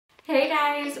Hey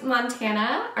guys,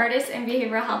 Montana, artist and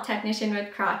behavioral health technician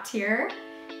with Crockd here.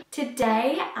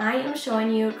 Today I am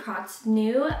showing you Crockd's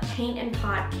new paint and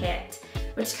pot kit,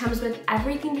 which comes with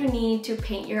everything you need to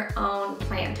paint your own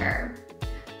planter.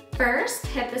 First,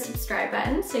 hit the subscribe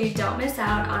button so you don't miss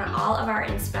out on all of our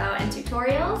inspo and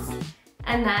tutorials.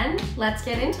 And then, let's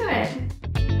get into it.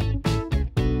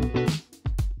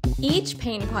 Each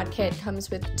paint pot kit comes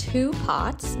with 2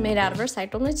 pots made out of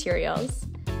recycled materials,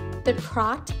 the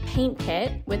Crockd Paint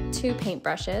kit with 2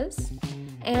 paintbrushes,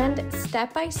 and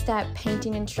step-by-step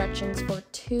painting instructions for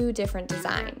 2 different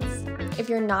designs. If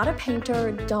you're not a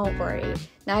painter, don't worry,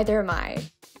 neither am I.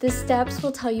 The steps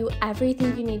will tell you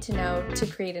everything you need to know to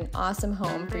create an awesome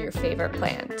home for your favorite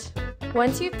plant.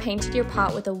 Once you've painted your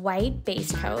pot with a white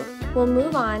base coat, we'll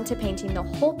move on to painting the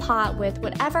whole pot with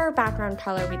whatever background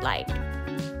color we'd like.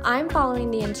 I'm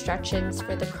following the instructions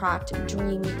for the Crockd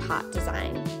Dreamy Pot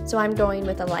design, so I'm going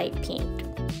with a light pink.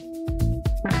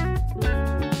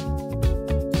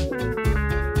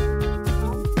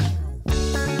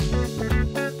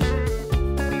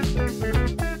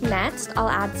 Next, I'll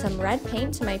add some red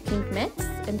paint to my pink mix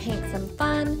and paint some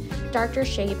fun, darker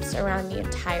shapes around the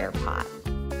entire pot.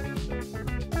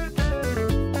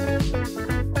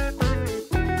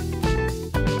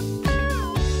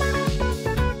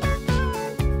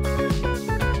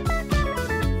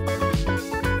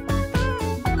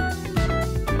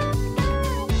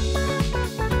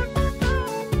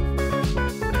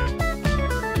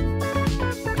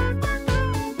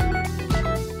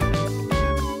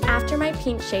 After my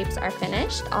pink shapes are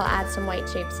finished, I'll add some white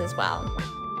shapes as well.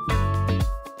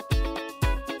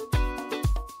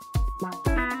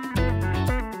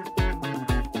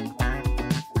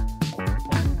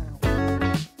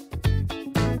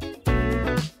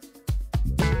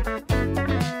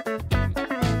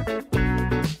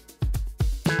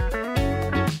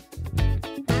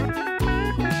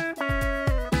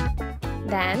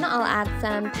 Then I'll add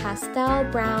some pastel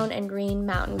brown and green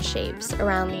mountain shapes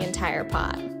around the entire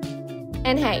pot.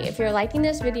 And hey, if you're liking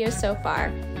this video so far,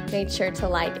 make sure to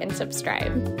like and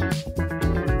subscribe.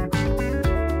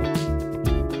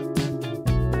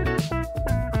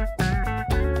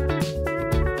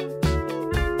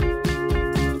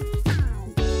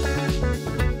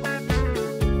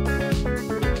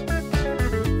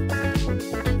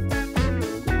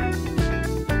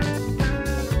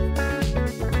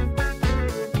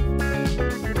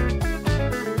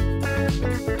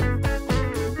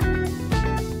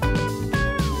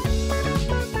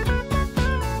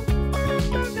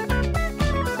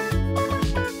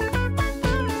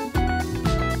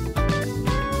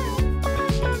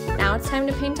 Now it's time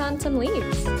to paint on some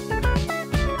leaves.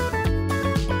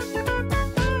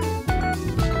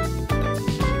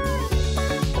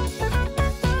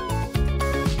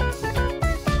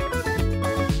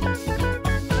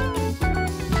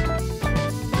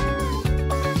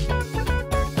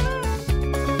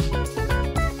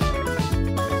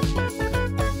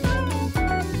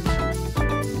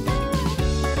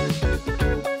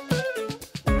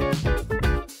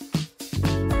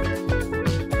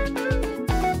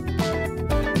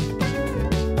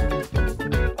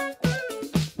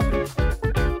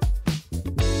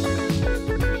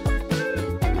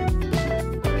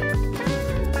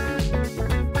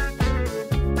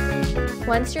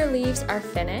 Once your leaves are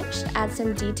finished, add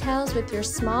some details with your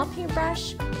small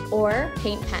paintbrush or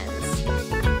paint pens.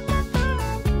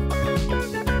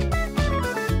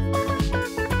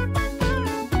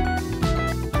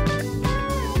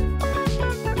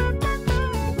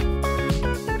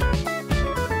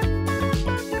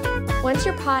 Once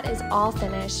your pot is all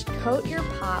finished, coat your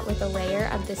pot with a layer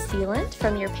of the sealant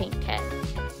from your paint kit.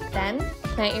 Then,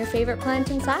 plant your favorite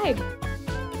plant inside.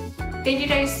 Thank you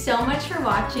guys so much for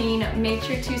watching. Make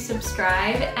sure to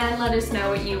subscribe and let us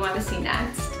know what you want to see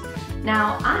next.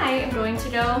 Now I am going to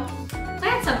go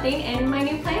plant something in my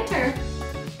new planter.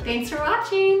 Thanks for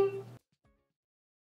watching.